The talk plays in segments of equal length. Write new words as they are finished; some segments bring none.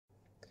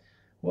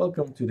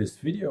Welcome to this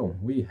video.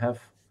 We have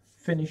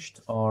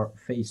finished our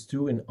phase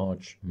 2 in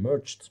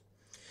ArchMergeD.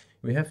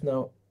 We have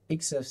now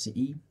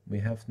XFCE, we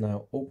have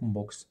now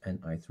openbox and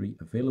i3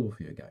 available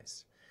for you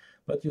guys.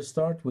 But you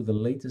start with the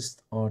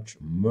latest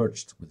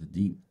ArchMergeD with a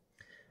D.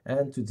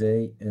 And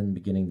today, in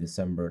beginning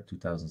December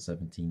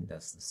 2017,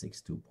 that's the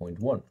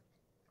 6.2.1.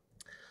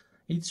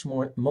 Each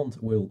month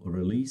we'll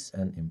release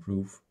and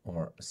improve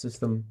our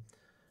system,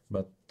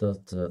 but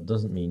that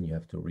doesn't mean you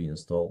have to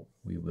reinstall.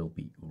 We will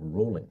be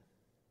rolling.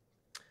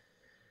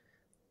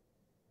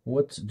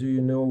 What do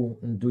you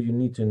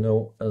need to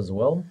know as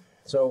well?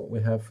 So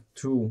we have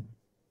two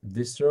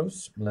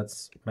distros.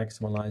 Let's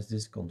maximize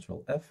this,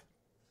 Control F.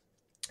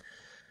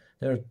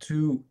 There are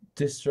two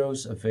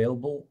distros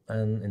available,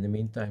 and in the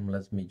meantime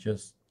let me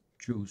just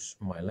choose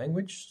my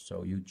language.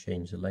 So you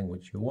change the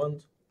language you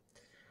want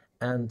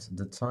and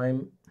the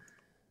time.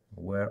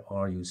 Where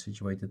are you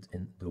situated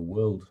in the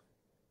world?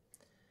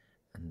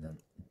 And then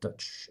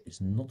Dutch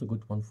is not a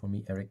good one for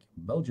me, Erik.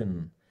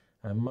 Belgian.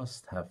 I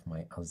must have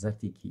my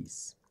AZERTY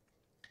keys.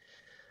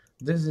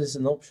 This is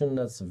an option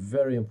that's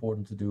very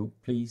important to do.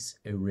 Please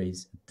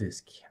erase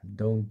disk.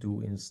 Don't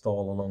do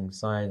install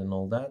alongside and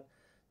all that.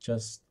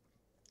 Just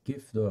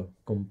give the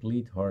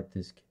complete hard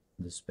disk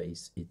the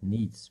space it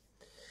needs.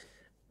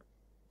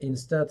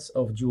 Instead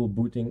of dual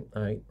booting,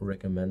 I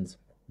recommend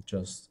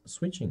just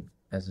switching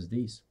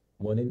SSDs.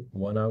 One in,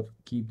 one out.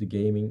 Keep the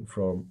gaming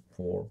for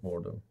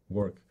the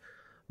work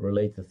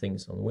related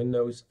things on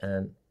Windows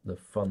and the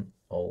fun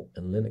all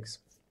in Linux.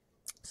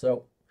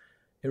 So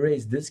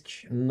erase disk,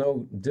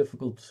 no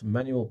difficult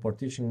manual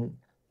partition.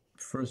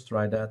 First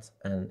try that,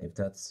 and if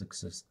that's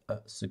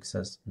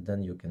success,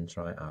 then you can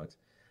try out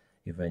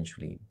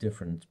eventually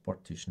different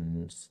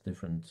partitions,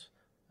 different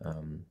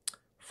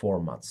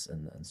formats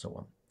and so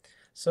on.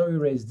 So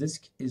erase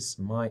disk is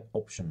my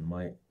option,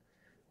 my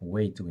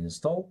way to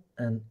install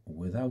and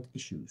without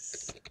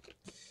issues.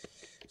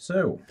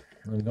 So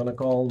I'm gonna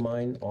call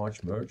mine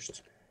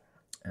ArchMergeD,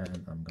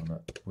 and I'm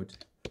gonna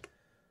put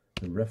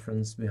the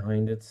reference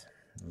behind it,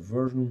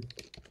 version,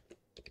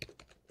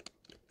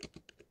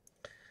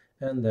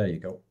 and there you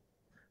go.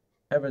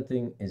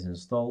 Everything is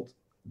installed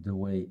the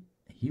way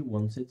he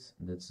wants it.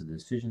 That's the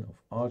decision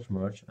of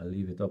ArchMerge. I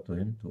leave it up to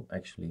him, to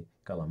actually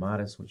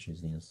Calamares, which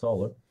is the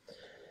installer.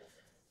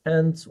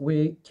 And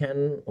we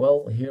can,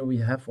 well, here we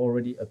have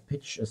already a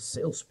pitch, a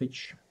sales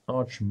pitch.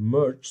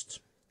 ArchMergeD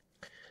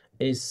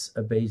is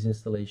a base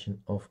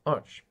installation of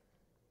Arch.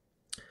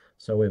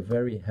 So we're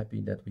very happy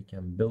that we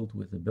can build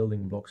with the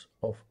building blocks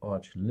of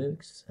Arch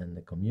Linux and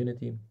the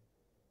community.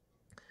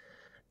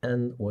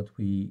 And what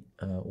we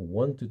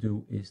want to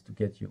do is to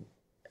get you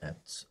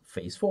at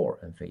phase 4.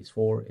 And phase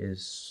 4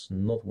 is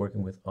not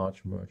working with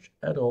ArchMerge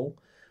at all.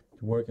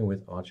 Working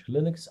with Arch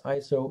Linux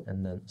ISO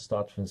and then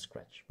start from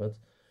scratch. But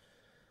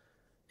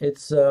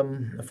it's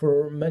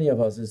for many of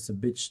us it's a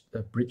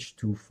bridge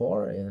too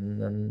far,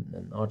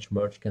 and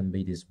ArchMerge can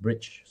be this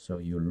bridge. So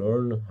you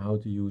learn how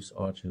to use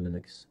Arch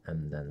Linux,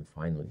 and then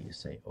finally you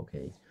say,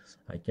 okay,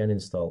 I can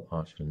install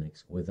Arch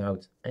Linux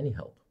without any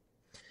help.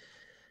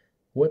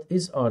 What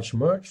is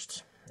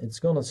ArchMergeD? It's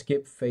gonna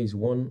skip phase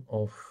 1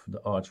 of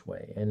the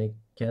Archway, and it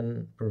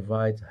can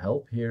provide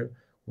help here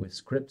with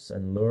scripts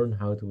and learn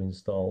how to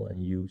install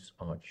and use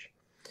Arch.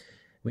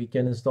 We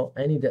can install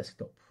any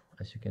desktop.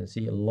 As you can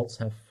see, lots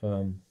have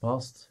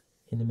passed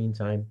in the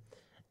meantime,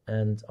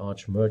 and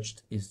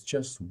ArchMergeD is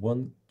just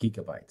 1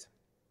 GB.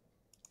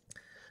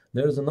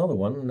 There's another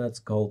one that's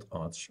called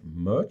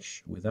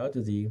ArchMerge without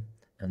a D,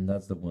 and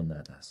that's the one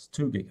that has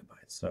 2 GB.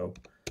 So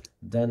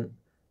then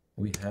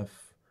we have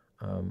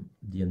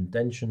the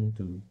intention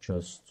to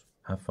just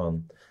have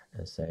fun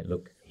and say,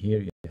 look,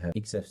 here you have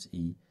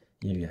XFCE,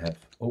 here you have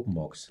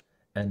openbox,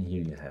 and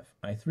here you have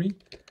i3,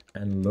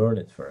 and learn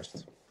it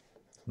first.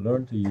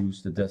 Learn to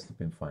use the desktop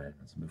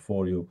environments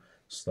before you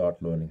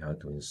start learning how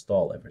to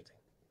install everything.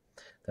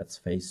 That's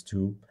phase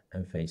 2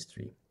 and phase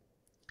 3.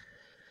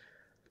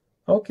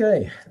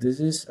 Okay,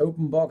 this is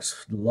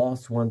openbox, the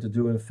last one to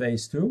do in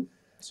phase 2.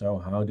 So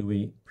how do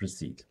we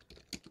proceed?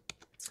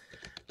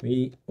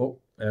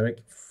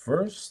 Erik,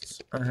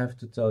 first I have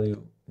to tell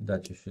you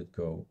that you should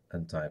go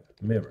and type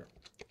mirror.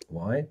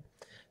 Why?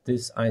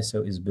 This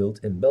ISO is built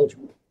in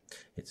Belgium.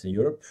 It's in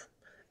Europe.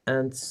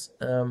 And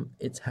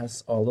it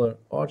has other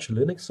Arch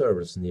Linux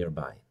servers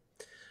nearby.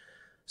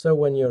 So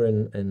when you're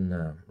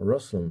in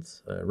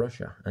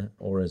Russia,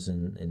 or as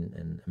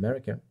in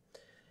America,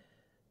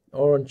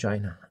 or in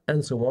China,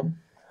 and so on,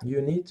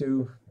 you need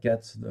to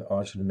get the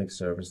Arch Linux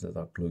servers that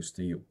are close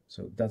to you.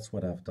 So that's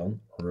what I've done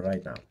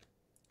right now.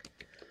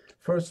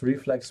 First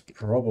reflex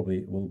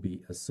probably will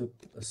be a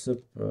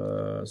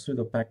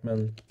sudo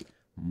pacman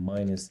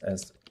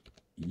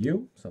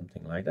 -su,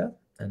 something like that.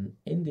 And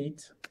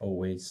indeed,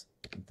 always,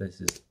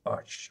 this is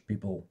Arch,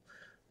 people.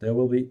 There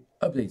will be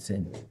updates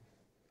in.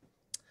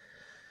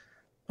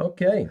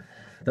 Okay,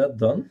 that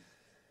done.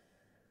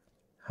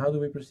 How do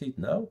we proceed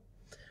now?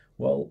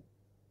 Well,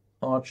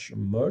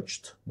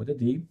 ArchMergeD with a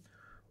D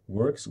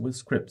works with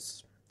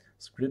scripts.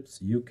 Scripts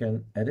you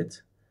can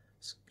edit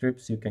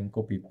scripts you can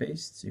copy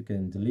paste, you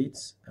can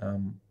delete.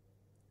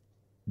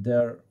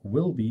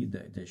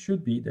 They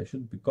should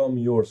become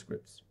your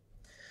scripts.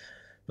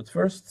 But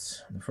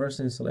first, the first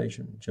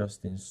installation,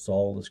 just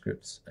install the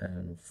scripts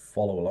and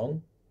follow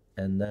along,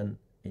 and then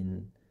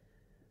in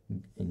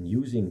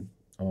using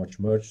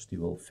ArchMerge, you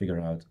will figure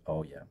out,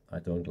 oh yeah, I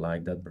don't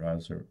like that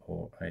browser,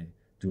 or I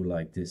do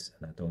like this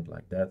and I don't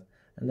like that,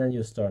 and then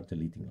you start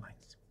deleting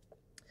lines.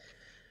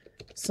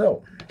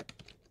 So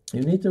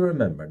you need to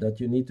remember that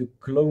you need to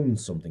clone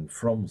something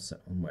from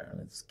somewhere.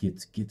 Let's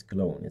git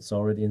clone. It's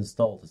already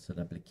installed. It's an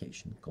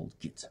application called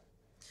Git.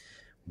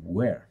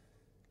 Where?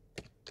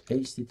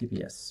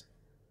 HTTPS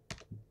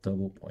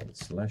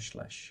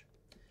 //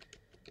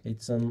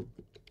 it's on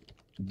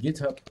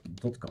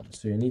github.com,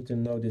 so you need to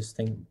know this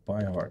thing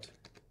by heart.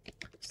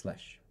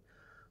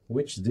 /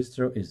 which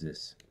distro is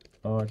this?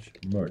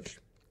 ArchMerge.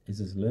 Is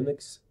this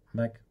Linux,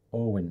 Mac,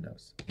 or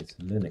Windows? It's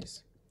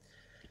Linux.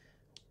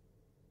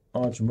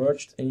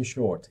 ArchMergeD in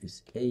short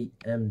is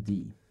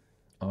AMD.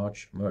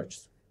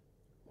 ArchMergeD.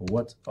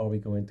 What are we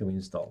going to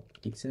install?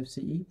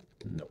 XFCE?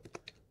 No.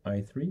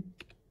 i3?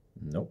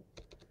 No.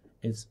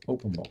 It's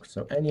openbox.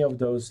 So any of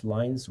those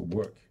lines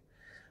work.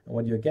 And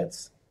what you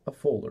get? A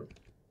folder.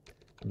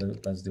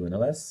 Let's do an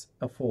ls,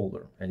 a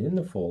folder. And in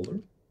the folder,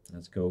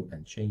 let's go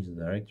and change the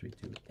directory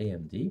to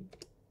AMD.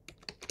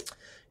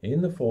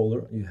 In the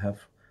folder, you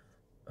have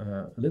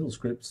little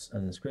scripts,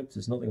 and the script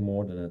is nothing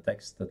more than a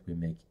text that we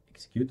make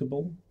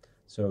executable.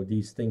 So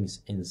these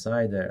things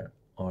inside there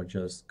are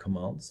just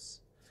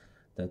commands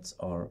that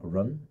are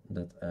run,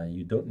 that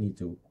you don't need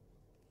to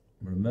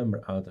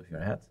remember out of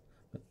your head.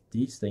 But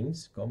these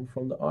things come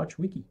from the Arch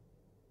Wiki.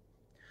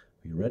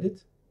 We read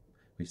it,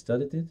 we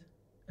studied it,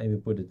 and we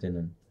put it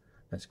in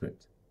a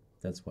script.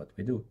 That's what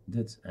we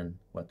did, and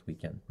what we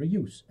can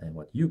reuse, and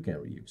what you can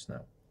reuse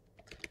now.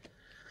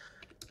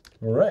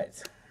 All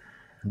right,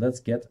 let's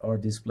get our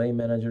display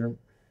manager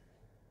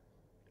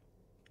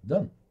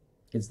done.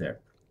 It's there.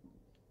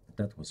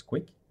 That was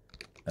quick.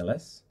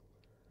 ls,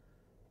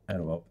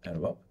 arrow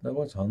up, that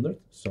was 100,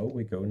 so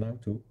we go now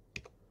to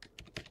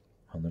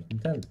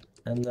 110.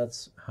 And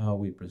that's how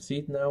we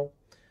proceed now.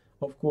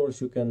 Of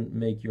course, you can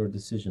make your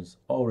decisions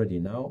already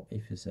now.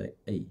 If you say,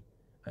 hey,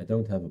 I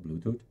don't have a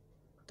Bluetooth,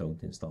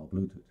 don't install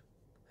Bluetooth.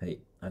 Hey,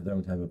 I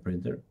don't have a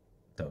printer,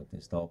 don't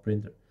install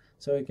printer.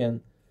 So you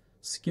can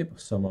skip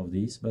some of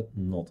these, but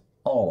not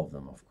all of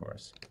them, of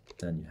course.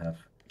 Then you have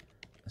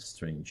a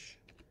strange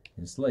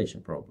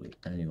installation probably,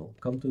 and you'll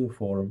come to the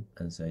forum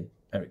and say,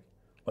 Erik,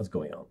 what's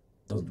going on?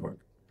 Doesn't work.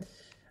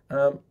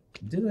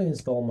 Did I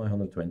install my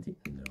 120?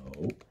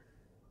 No.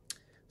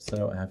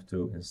 So I have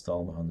to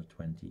install my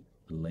 120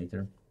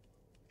 later.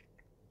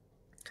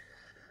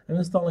 I'm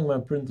installing my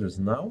printers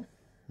now,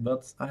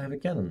 but I have a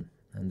Canon,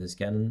 and this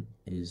Canon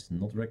is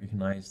not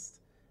recognized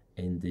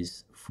in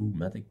this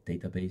Fumatic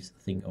database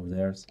thing of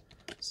theirs.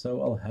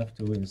 So I'll have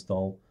to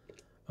install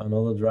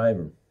another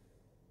driver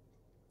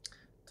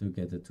to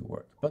get it to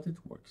work, but it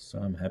works, so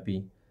I'm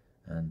happy,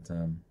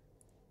 and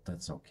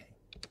that's okay.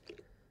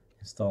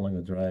 Installing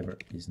a driver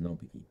is no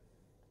biggie.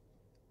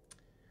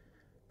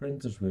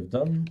 Printers we've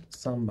done.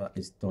 Samba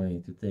is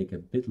going to take a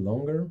bit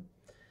longer.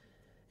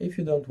 If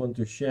you don't want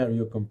to share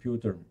your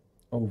computer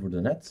over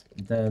the net,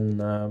 then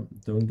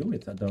don't do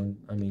it.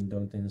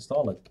 Don't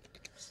install it.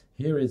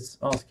 Here it's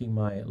asking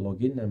my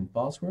login and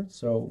password.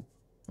 So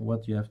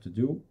what you have to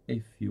do,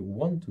 if you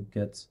want to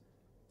get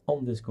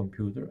on this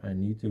computer,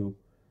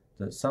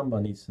 the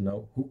Samba needs to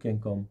know who can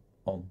come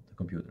on the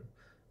computer.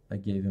 I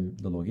gave him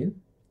the login,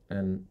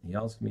 and he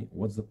asked me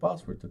what's the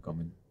password to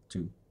come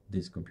into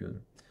this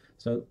computer.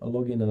 So a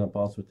login and a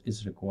password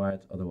is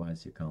required,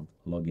 otherwise you can't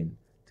log in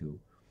to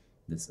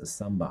this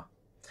Samba.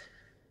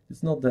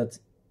 It's not that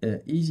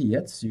easy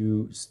yet.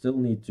 You still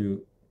need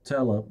to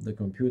tell the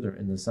computer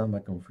in the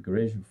Samba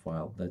configuration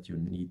file that you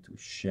need to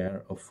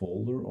share a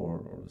folder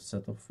or a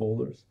set of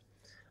folders,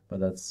 but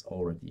that's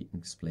already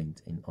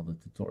explained in other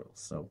tutorials.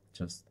 So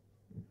just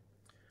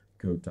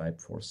go type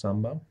for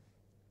Samba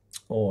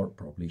or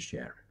probably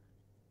share.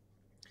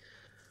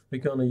 We're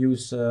gonna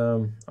use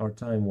our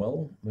time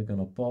well. We're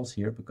gonna pause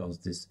here because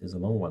this is a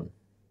long one.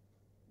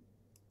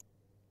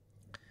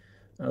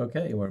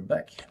 Okay, we're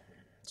back.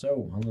 So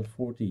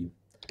 140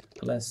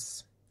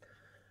 less.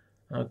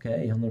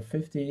 Okay,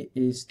 150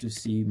 is to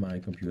see my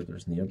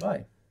computers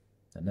nearby,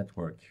 the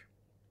network.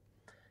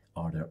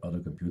 Are there other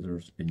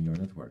computers in your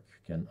network?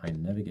 Can I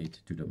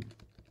navigate to them?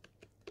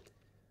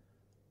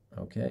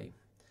 Okay,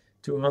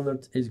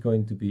 200 is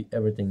going to be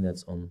everything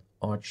that's on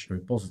Arch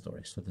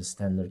repositories, so the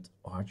standard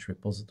Arch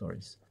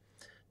repositories.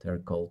 They're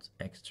called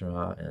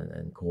Extra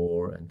and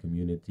Core and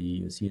Community.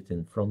 You see it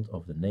in front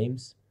of the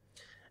names,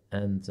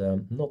 and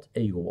not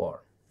AOR.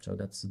 So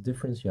that's the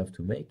difference you have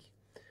to make.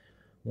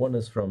 One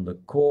is from the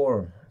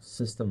core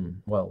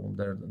system. Well,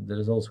 there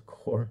is also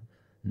core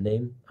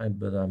name,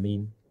 but I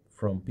mean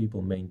from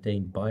people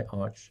maintained by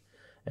Arch,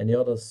 and the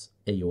others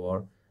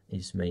AOR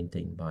is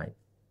maintained by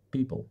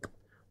people.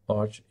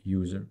 Arch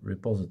User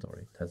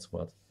Repository. That's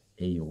what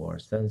AOR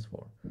stands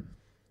for.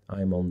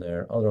 I'm on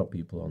there, other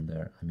people on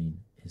there. I mean,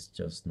 is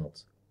just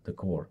not the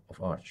core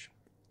of Arch.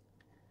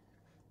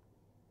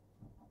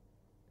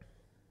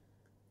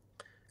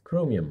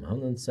 Chromium,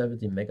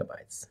 170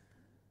 megabytes.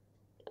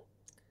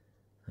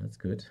 That's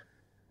good.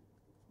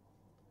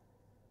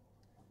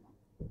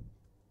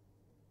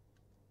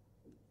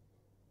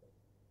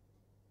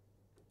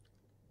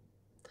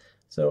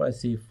 So I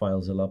see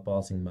FileZilla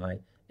passing by.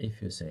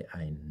 If you say,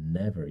 I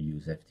never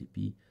use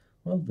FTP,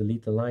 well,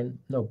 delete the line.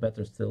 No,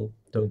 better still,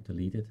 don't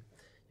delete it.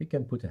 You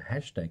can put a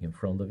hashtag in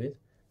front of it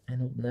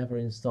and it'll never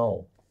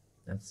install.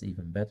 That's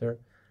even better.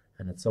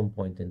 And at some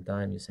point in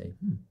time you say,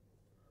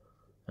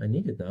 I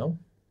need it now.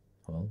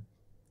 Well,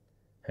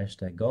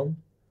 hashtag gone,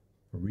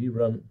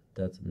 rerun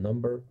that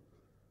number,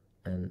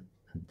 and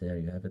there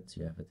you have it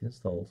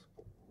installed.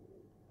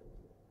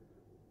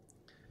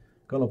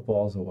 Gonna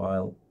pause a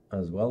while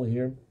as well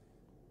here.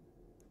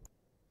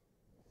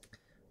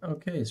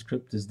 Okay,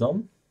 script is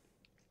done.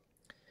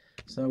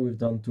 So we've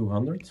done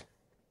 200.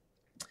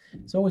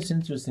 It's always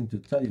interesting to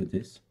tell you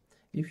this.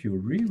 If you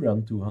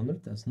rerun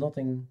 200, there's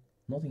nothing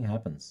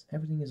happens.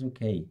 Everything is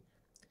okay.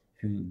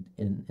 If you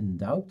in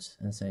doubt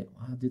and say,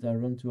 did I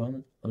run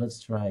 200? Well,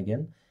 let's try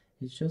again.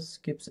 It just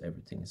skips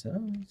everything. So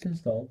it's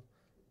installed.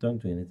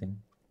 Don't do anything.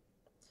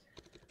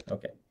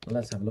 Okay,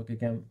 let's have a look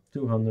again.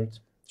 200,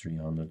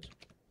 300.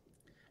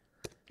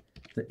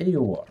 The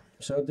AOR.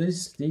 So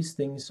these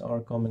things are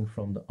coming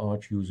from the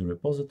Arch user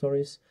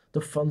repositories.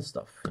 The fun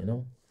stuff, you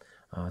know.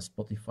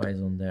 Spotify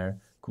is on there.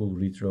 Cool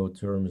retro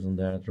terms on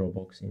there.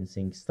 Dropbox,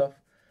 InSync stuff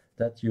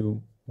that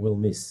you will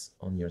miss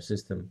on your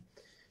system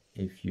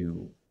if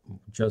you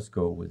just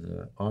go with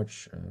the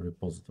Arch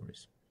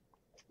repositories.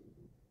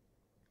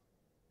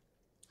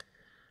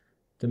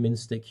 The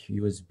MinStick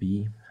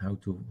USB, how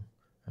to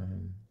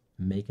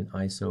make an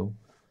ISO,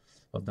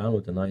 or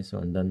download an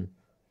ISO and then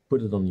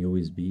put it on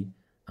USB.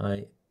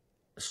 I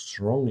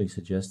strongly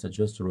suggest, I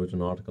just wrote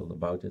an article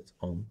about it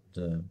on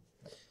the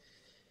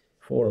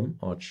forum,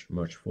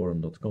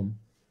 ArchMergeForum.com,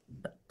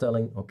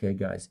 telling, okay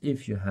guys,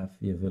 if you have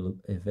the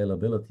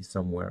availability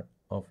somewhere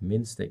of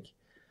MinStick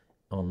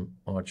on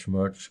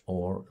ArchMerge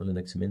or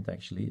Linux Mint,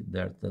 actually,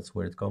 that's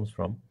where it comes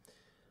from,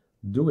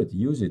 do it,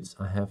 use it.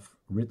 I have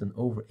written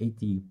over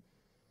 80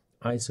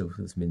 ISOs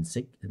with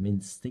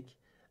MinStick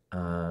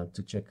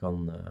to check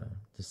on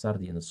the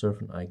Sardi and the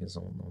Surfn icons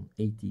on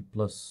 80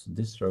 plus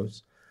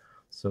distros.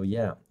 So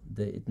yeah,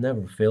 it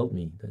never failed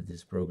me,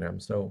 this program.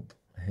 So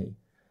hey,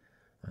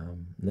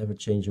 never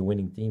change a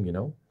winning team, you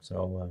know.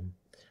 So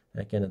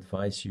I can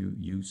advise you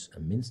use a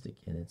MinStick,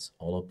 and it's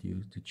all up to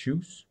you to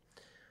choose.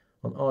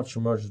 On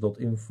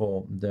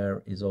ArchMerge.info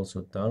there is also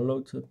a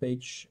download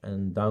page,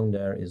 and down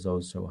there is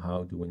also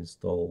how to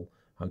install,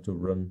 how to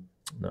burn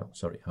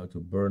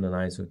an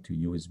ISO to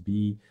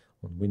USB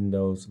on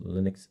Windows,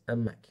 Linux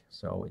and Mac.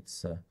 So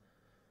it's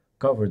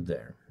covered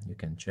there. You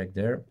can check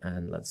there,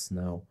 and let's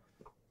now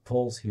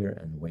pause here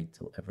and wait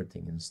till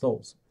everything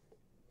installs.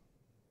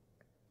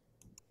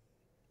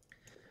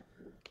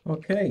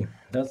 Okay,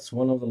 that's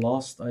one of the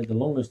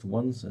longest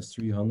ones, as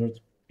 300.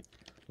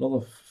 A lot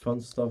of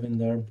fun stuff in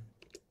there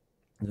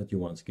that you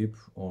want to skip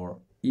or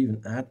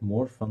even add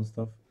more fun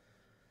stuff.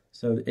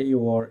 So the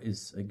AOR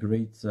is a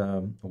great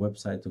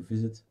website to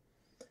visit.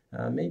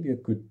 Maybe a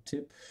good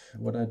tip,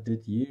 what I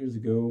did years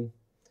ago.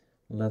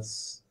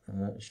 Let's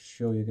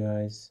show you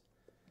guys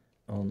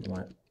on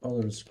my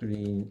other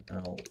screen.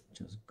 I'll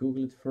just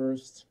Google it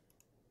first.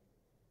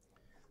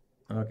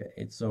 Okay,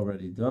 it's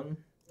already done.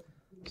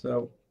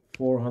 So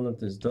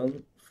 400 is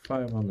done,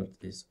 500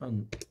 is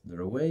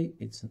underway.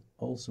 It's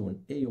also an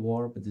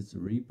AOR, but it's a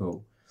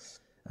repo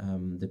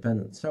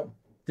dependent. So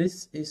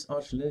this is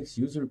Arch Linux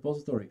user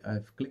repository.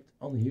 I've clicked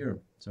on here.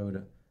 So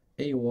the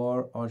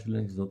AOR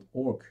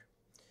archlinux.org.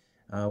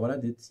 What I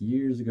did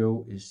years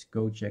ago is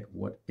go check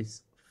what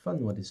is fun,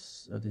 what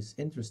is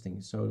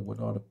interesting. So what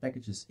are the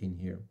packages in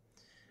here?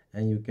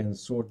 And you can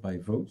sort by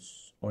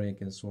votes, or you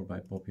can sort by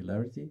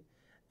popularity,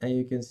 and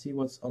you can see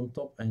what's on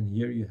top. And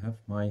here you have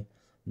my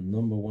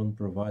 #1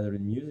 provider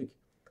in music,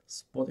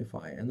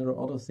 Spotify. And there are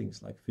other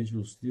things like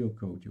Visual Studio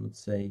Code. You would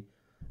say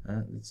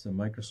it's a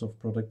Microsoft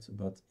product,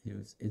 but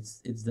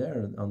it's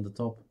there on the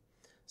top.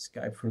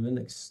 Skype for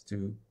Linux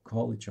to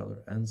call each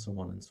other, and so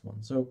on and so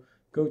on. So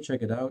go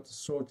check it out,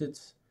 sort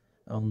it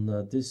on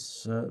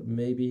this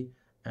maybe,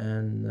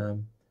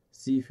 and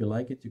see if you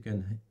like it. You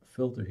can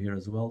filter here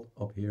as well,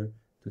 up here,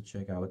 to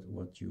check out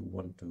what you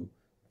want to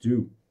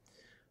do.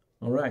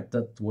 All right,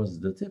 that was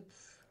the tip.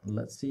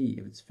 Let's see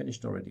if it's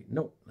finished already.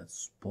 No,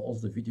 let's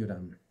pause the video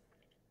then.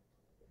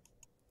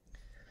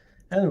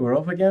 And we're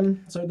off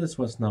again. So this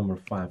was number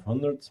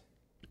 500.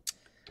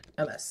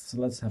 LS,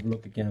 let's have a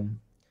look again.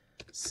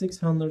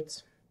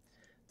 600.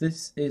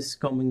 This is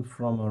coming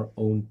from our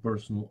own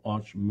personal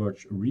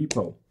ArchMerge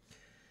repo.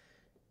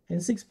 In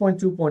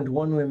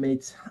 6.2.1 we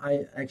made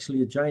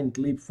actually a giant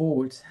leap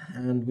forward,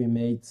 and we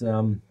made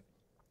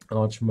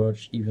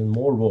ArchMerge even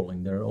more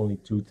rolling. There are only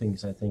two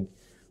things I think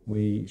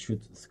we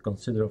should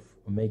consider of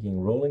making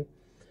rolling.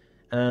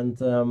 And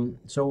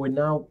so we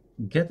now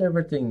get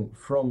everything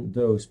from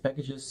those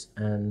packages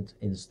and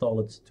install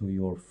it to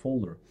your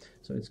folder.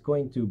 So it's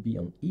going to be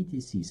on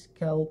etc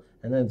scal,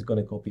 and then it's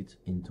going to copy it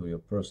into your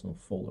personal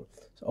folder.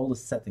 So all the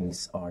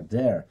settings are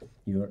there.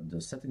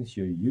 The settings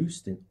you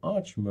used in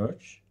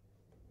ArchMerge,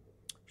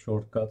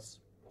 shortcuts,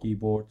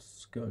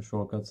 keyboards,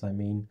 shortcuts, I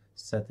mean,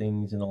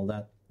 settings and all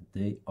that,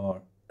 they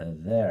are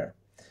there.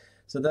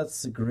 So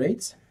that's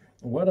great.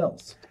 What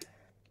else?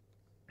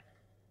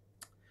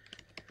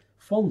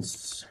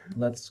 Fonts.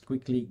 Let's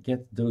quickly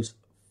get those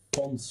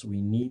fonts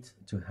we need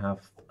to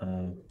have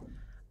a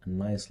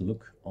nice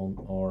look on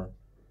our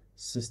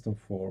system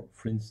for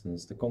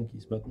instance, the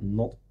conkeys, but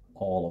not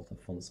all of the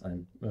fonts.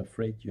 I'm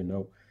afraid you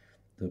know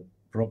the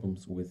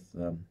problems with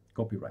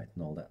copyright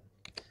and all that.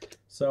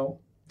 So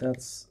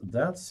that's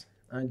that.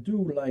 I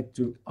do like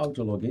to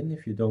auto log in.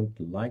 If you don't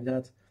like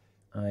that,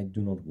 I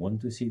do not want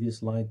to see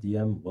this light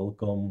DM,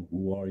 welcome,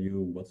 who are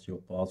you, what's your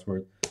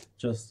password,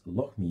 just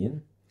log me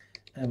in.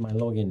 And my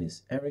login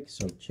is Erik,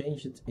 so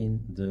change it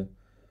in the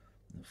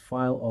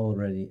file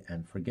already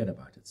and forget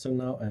about it. So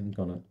now I'm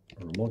gonna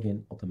log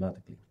in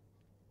automatically.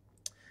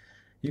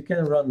 You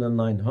can run the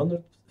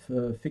 900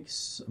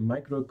 fix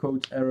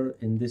microcode error.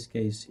 In this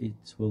case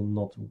it will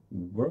not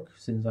work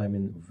since I'm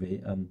in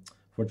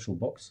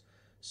VirtualBox,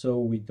 so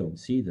we don't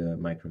see the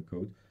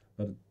microcode,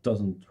 but it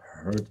doesn't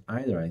hurt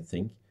either, I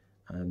think.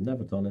 I've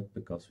never done it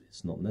because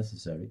it's not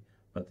necessary,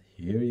 but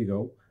here you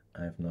go.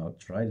 I've now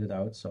tried it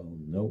out, so I'll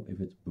know if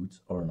it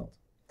boots or not.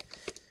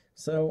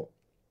 So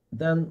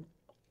then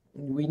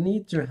we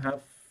need to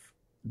have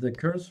the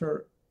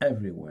cursor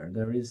everywhere.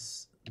 There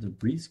is the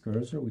Breeze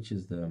cursor, which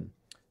is the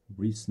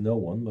Breeze Snow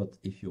one, but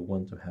if you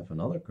want to have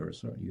another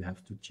cursor, you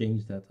have to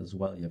change that as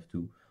well. You have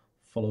to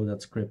follow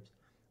that script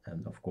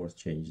and of course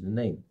change the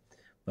name.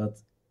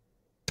 But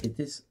it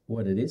is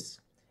what it is.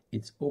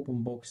 It's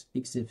openbox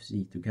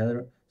XFCE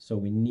together, so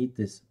we need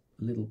this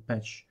little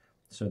patch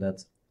so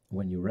that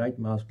when you right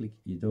mouse click,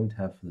 you don't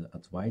have the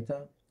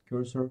Adwaita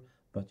cursor,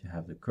 but you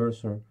have the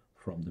cursor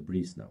from the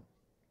Breeze now.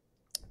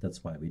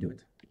 That's why we do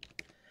it.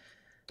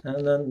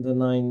 And then the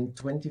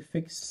 920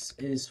 fix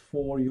is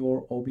for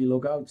your OB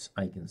logout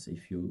icons.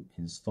 If you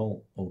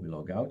install OB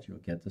logout, you'll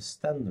get the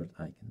standard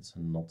icons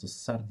and not the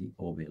Sardi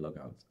OB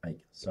logout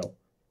icon. So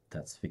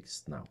that's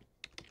fixed now.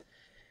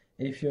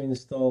 If you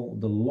install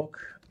the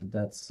lock,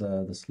 that's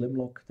the slim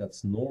lock,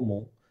 that's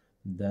normal,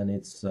 then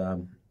it's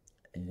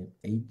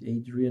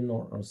Adrian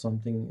or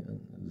something,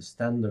 the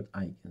standard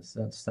icons,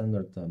 that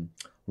standard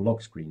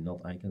lock screen,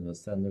 not icon, the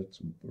standard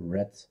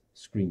red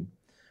screen.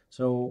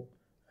 So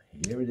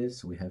here it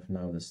is, we have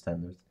now the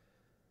standard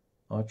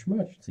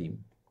ArchMerge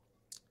theme.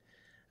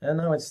 And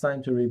now it's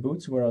time to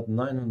reboot. So we're at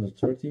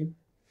 930.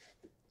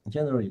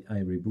 Generally I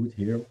reboot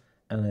here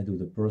and I do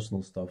the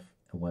personal stuff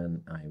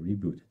when I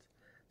reboot it.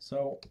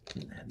 So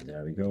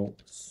there we go,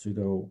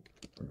 sudo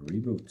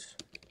reboot.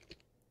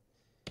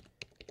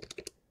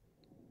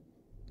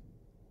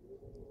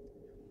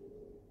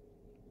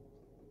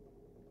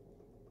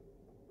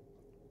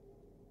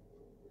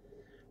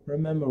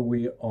 Remember,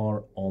 we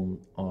are on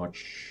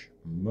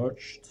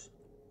ArchMergeD,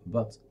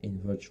 but in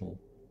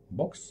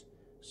VirtualBox.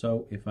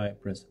 So if I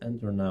press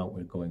enter now,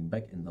 we're going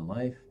back in the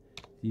live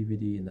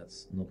DVD, and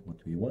that's not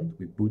what we want.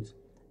 We boot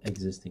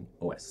existing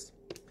OS.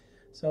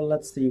 So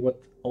let's see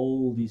what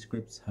all these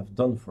scripts have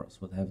done for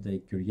us. What have they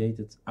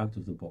created out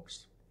of the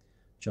box?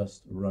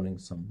 Just running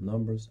some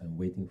numbers and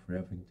waiting for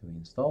everything to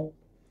install.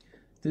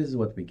 This is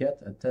what we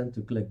get. I tend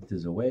to click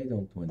this away,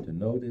 don't want to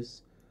know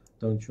this.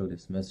 Don't show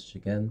this message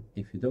again.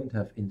 If you don't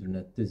have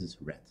internet, this is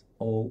red,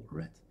 all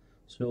red.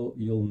 So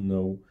you'll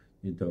know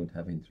you don't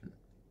have internet.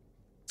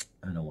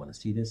 I don't want to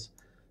see this.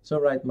 So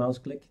right mouse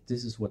click,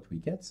 this is what we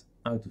get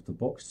out of the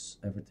box.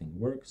 Everything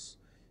works.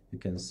 You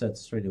can set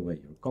straight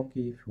away your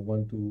conky if you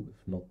want to,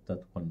 if not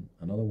that one,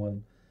 another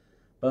one.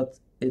 But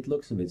it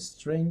looks a bit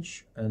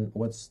strange, and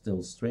what's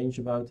still strange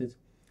about it?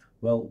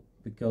 Well,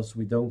 because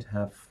we don't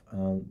have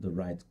the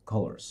right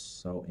colors.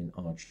 So in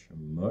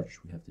ArchMerge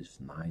we have these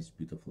nice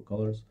beautiful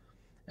colors,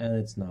 and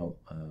it's now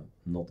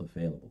not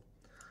available.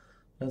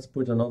 Let's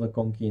put another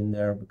conky in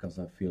there because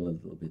I feel a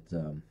little bit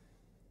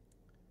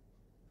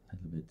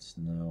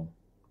now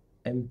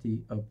empty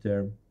up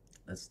there.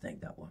 Let's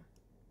take that one.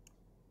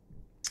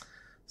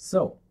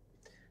 So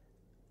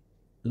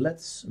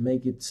let's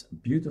make it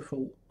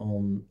beautiful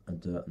on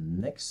the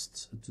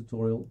next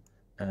tutorial,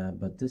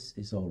 but this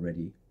is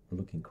already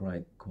looking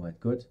quite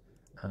good.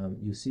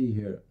 You see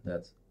here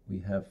that we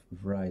have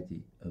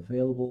variety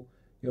available.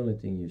 The only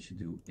thing you should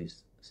do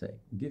is say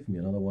give me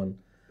another one,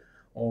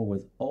 or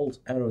with alt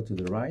arrow to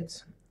the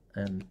right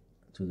and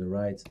to the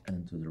right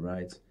and to the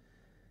right.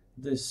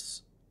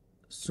 This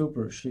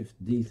super shift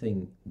D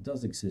thing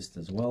does exist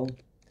as well.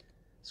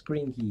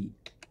 Screen key,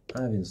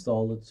 I've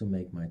installed it to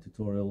make my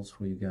tutorials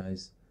for you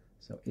guys,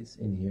 so it's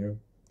in here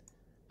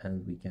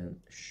and we can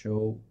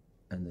show,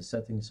 and the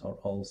settings are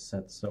all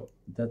set. So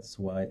that's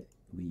why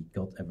we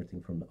got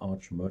everything from the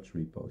ArchMerge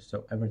repo.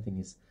 So everything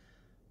is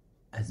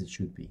as it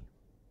should be.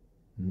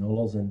 No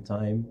loss in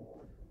time,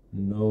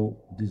 no,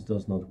 this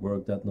does not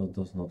work, that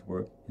does not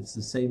work. It's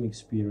the same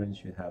experience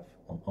you have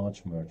on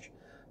ArchMerge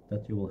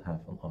that you will have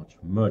on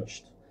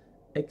ArchMergeD,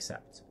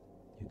 except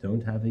you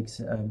don't have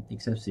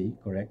XFCE,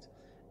 correct,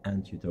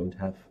 and you don't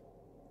have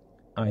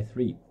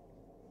i3.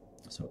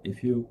 So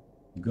if you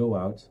go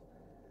out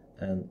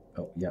and,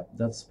 oh yeah,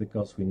 that's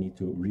because we need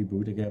to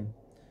reboot again.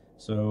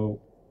 So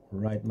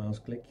right mouse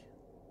click,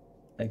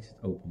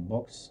 exit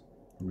openbox,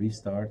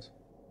 restart.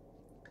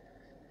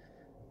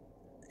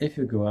 If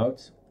you go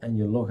out and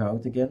you log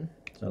out again,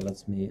 so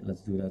let's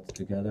do that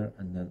together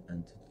and then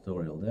end the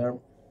tutorial there.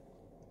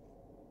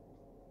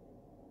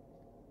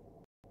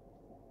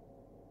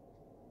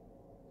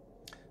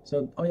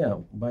 So, oh yeah,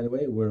 by the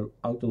way, we're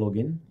auto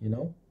login, you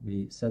know,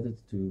 we set it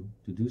to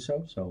do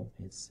so, so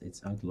it's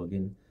auto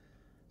login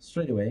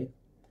straight away.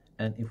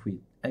 And if we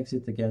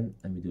exit again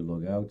and we do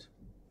log out,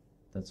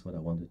 that's what I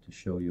wanted to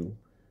show you.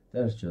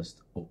 There's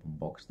just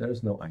openbox, there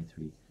is no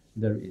i3,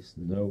 there is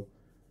no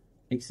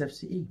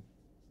XFCE.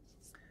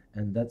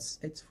 And that's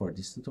it for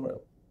this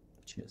tutorial.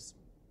 Cheers.